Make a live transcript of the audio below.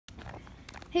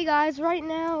Hey guys, right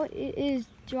now it is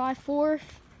July 4th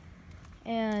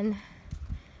and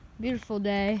beautiful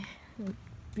day,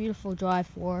 beautiful July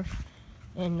 4th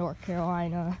in North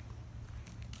Carolina.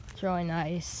 It's really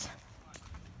nice.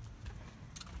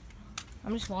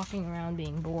 I'm just walking around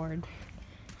being bored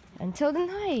until the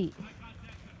night.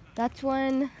 That's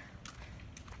when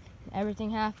everything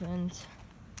happens.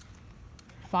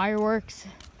 Fireworks,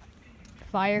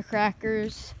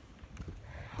 firecrackers,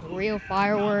 real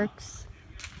fireworks.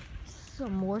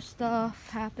 Some more stuff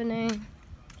happening.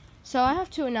 So I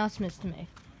have two announcements to make.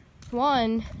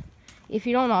 One, if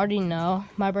you don't already know,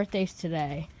 my birthday's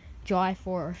today, July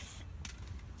 4th.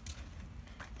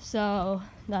 So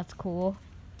that's cool.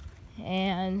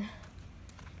 And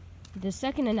the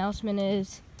second announcement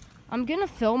is I'm gonna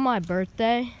film my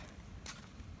birthday.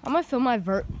 I'm gonna film my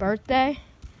birthday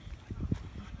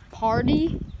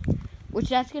party, which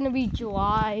that's gonna be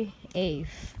July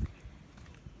 8th.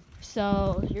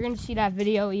 So you're going to see that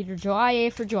video either July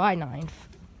 8th or July 9th.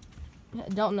 I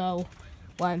don't know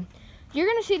when. You're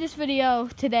going to see this video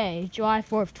today, July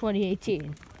 4th,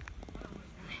 2018.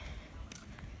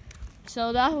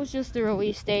 So that was just the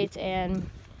release dates and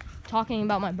talking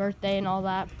about my birthday and all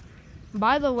that.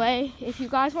 By the way, if you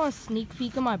guys want a sneak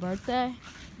peek of my birthday,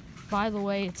 by the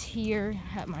way, it's here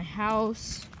at my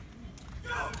house.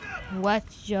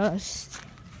 Let's just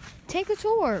take a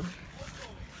tour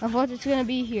of what it's gonna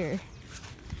be here.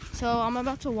 So I'm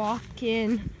about to walk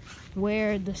in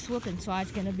where the slip and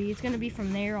slide's gonna be. It's gonna be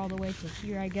from there all the way to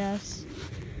here, I guess.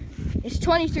 It's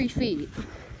 23 feet.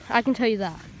 I can tell you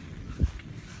that.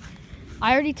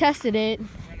 I already tested it.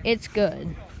 It's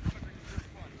good.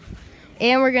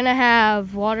 And we're gonna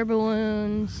have water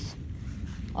balloons,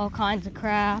 all kinds of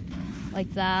crap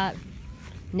like that,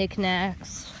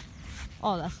 knickknacks,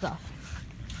 all that stuff.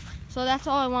 So that's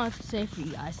all I wanted to say for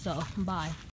you guys. So bye.